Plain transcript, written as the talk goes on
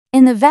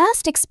In the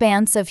vast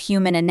expanse of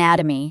human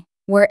anatomy,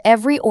 where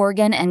every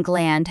organ and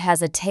gland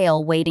has a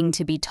tale waiting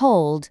to be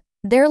told,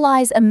 there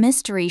lies a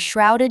mystery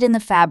shrouded in the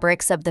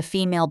fabrics of the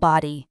female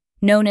body,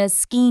 known as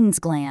Skene's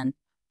gland.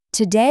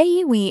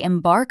 Today, we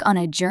embark on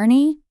a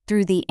journey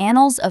through the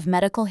annals of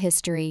medical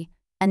history,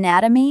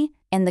 anatomy,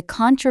 and the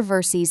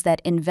controversies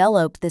that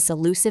envelop this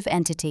elusive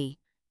entity.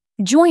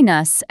 Join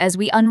us as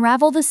we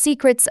unravel the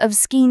secrets of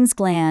Skene's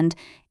gland,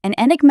 an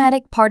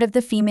enigmatic part of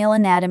the female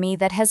anatomy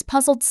that has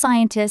puzzled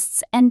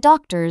scientists and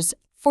doctors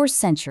for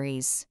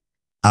centuries.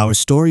 Our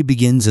story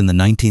begins in the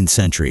 19th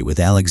century with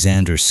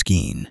Alexander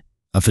Skene,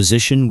 a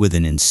physician with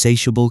an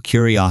insatiable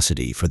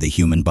curiosity for the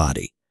human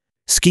body.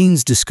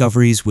 Skene's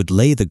discoveries would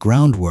lay the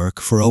groundwork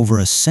for over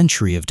a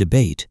century of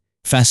debate,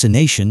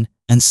 fascination,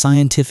 and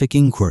scientific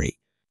inquiry.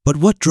 But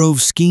what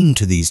drove Skene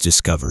to these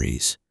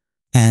discoveries?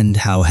 And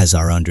how has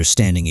our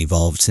understanding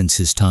evolved since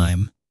his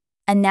time?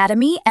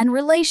 Anatomy and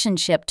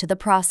relationship to the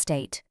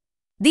prostate.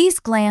 These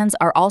glands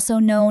are also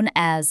known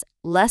as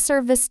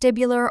lesser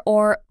vestibular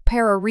or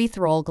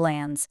paraurethral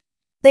glands.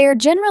 They are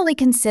generally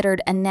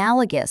considered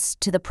analogous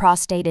to the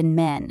prostate in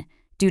men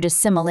due to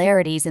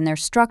similarities in their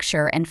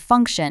structure and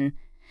function,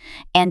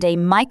 and a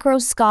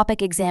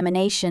microscopic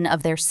examination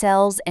of their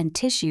cells and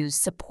tissues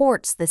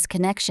supports this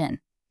connection.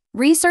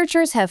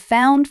 Researchers have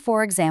found,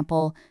 for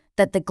example,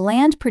 that the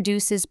gland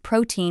produces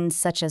proteins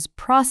such as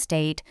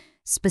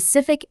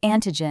prostate-specific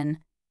antigen,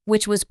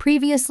 which was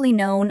previously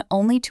known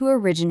only to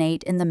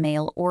originate in the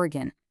male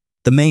organ.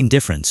 The main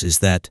difference is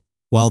that,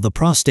 while the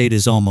prostate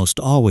is almost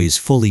always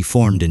fully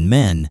formed in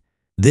men,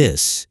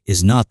 this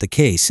is not the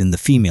case in the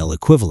female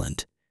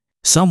equivalent.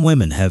 Some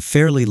women have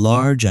fairly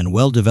large and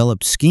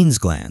well-developed Skene's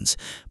glands,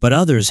 but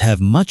others have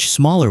much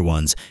smaller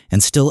ones,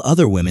 and still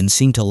other women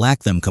seem to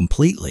lack them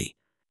completely.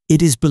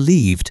 It is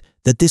believed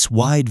that this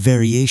wide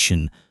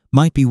variation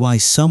might be why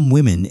some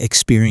women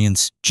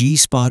experience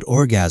G-spot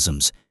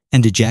orgasms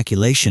and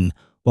ejaculation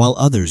while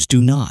others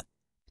do not.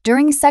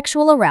 During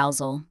sexual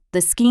arousal,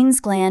 the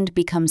Skene's gland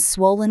becomes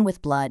swollen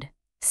with blood,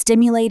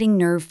 stimulating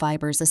nerve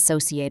fibers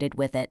associated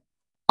with it.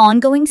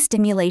 Ongoing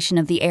stimulation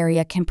of the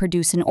area can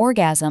produce an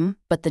orgasm,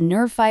 but the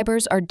nerve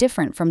fibers are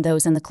different from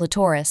those in the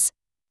clitoris.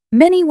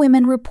 Many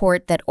women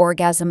report that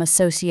orgasm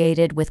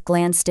associated with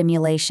gland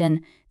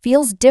stimulation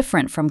feels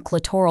different from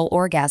clitoral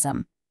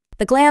orgasm.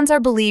 The glands are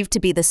believed to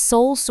be the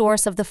sole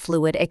source of the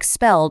fluid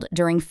expelled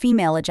during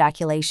female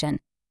ejaculation.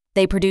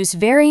 They produce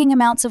varying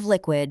amounts of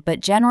liquid,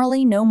 but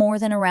generally no more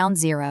than around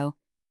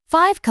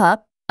 0.5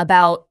 cup,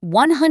 about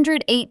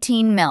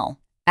 118 ml,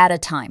 at a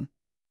time.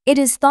 It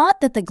is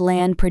thought that the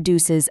gland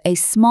produces a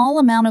small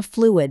amount of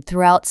fluid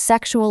throughout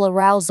sexual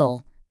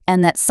arousal,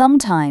 and that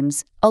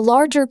sometimes a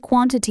larger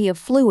quantity of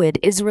fluid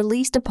is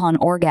released upon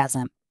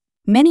orgasm.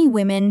 Many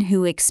women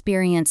who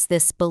experience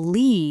this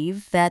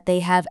believe that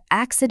they have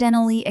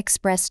accidentally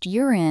expressed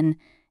urine,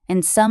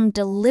 and some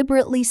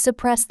deliberately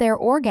suppress their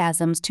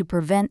orgasms to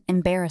prevent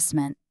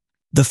embarrassment.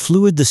 The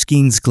fluid the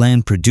Skene's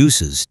gland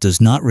produces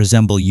does not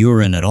resemble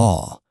urine at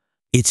all.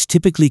 It's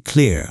typically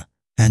clear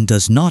and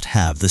does not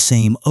have the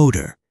same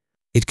odor.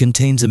 It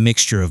contains a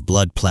mixture of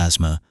blood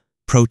plasma,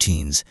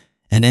 proteins,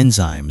 and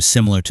enzymes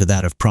similar to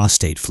that of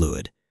prostate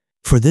fluid.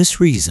 For this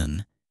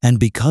reason,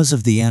 and because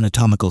of the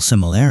anatomical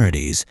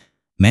similarities,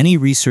 many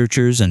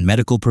researchers and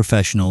medical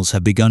professionals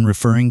have begun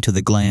referring to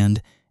the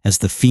gland as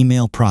the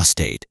female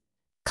prostate.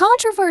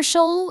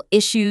 Controversial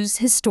issues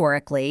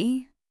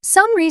historically.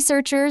 Some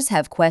researchers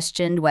have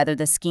questioned whether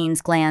the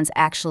Skene's glands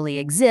actually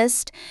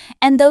exist,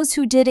 and those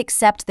who did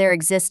accept their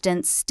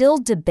existence still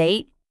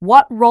debate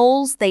what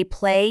roles they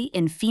play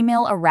in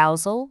female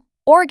arousal,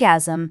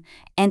 orgasm,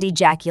 and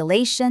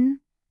ejaculation.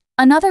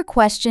 Another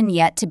question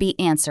yet to be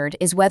answered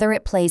is whether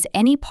it plays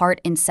any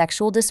part in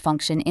sexual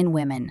dysfunction in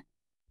women.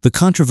 The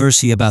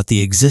controversy about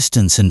the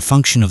existence and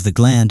function of the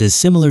gland is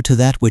similar to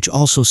that which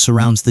also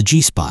surrounds the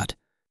G-spot.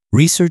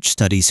 Research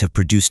studies have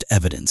produced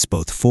evidence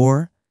both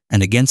for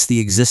and against the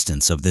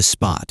existence of this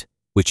spot,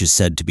 which is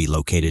said to be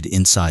located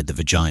inside the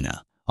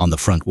vagina, on the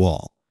front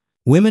wall.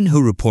 Women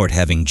who report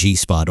having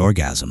G-spot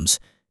orgasms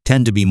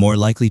tend to be more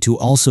likely to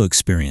also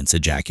experience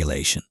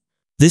ejaculation.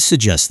 This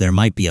suggests there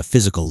might be a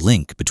physical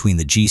link between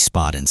the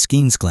G-spot and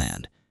Skene's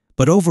gland,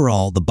 but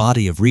overall the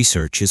body of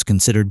research is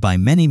considered by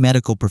many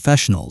medical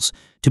professionals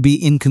to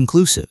be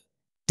inconclusive.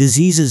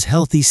 Diseases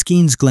healthy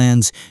Skene's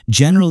glands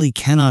generally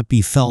cannot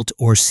be felt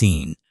or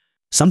seen.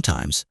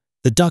 Sometimes,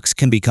 the ducts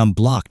can become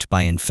blocked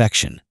by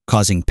infection,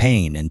 causing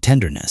pain and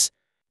tenderness.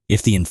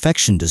 If the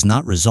infection does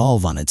not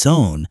resolve on its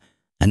own,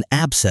 an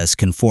abscess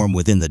can form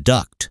within the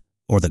duct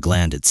or the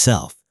gland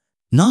itself.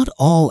 Not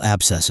all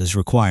abscesses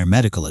require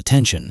medical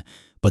attention,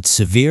 but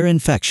severe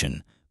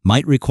infection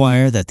might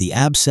require that the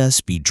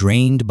abscess be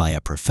drained by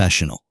a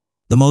professional.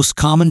 The most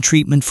common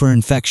treatment for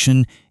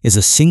infection is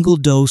a single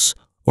dose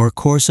or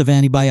course of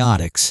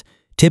antibiotics,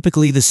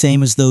 typically the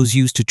same as those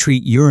used to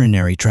treat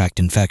urinary tract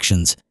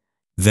infections.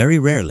 Very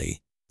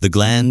rarely, the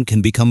gland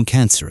can become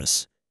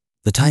cancerous.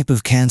 The type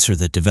of cancer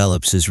that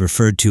develops is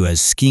referred to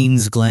as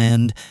Skene's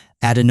gland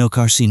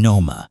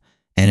adenocarcinoma,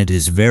 and it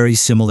is very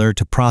similar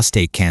to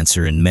prostate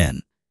cancer in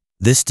men.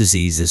 This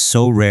disease is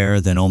so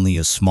rare that only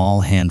a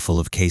small handful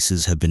of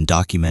cases have been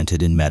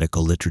documented in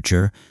medical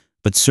literature,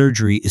 but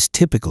surgery is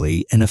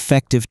typically an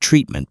effective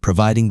treatment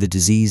providing the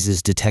disease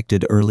is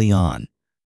detected early on.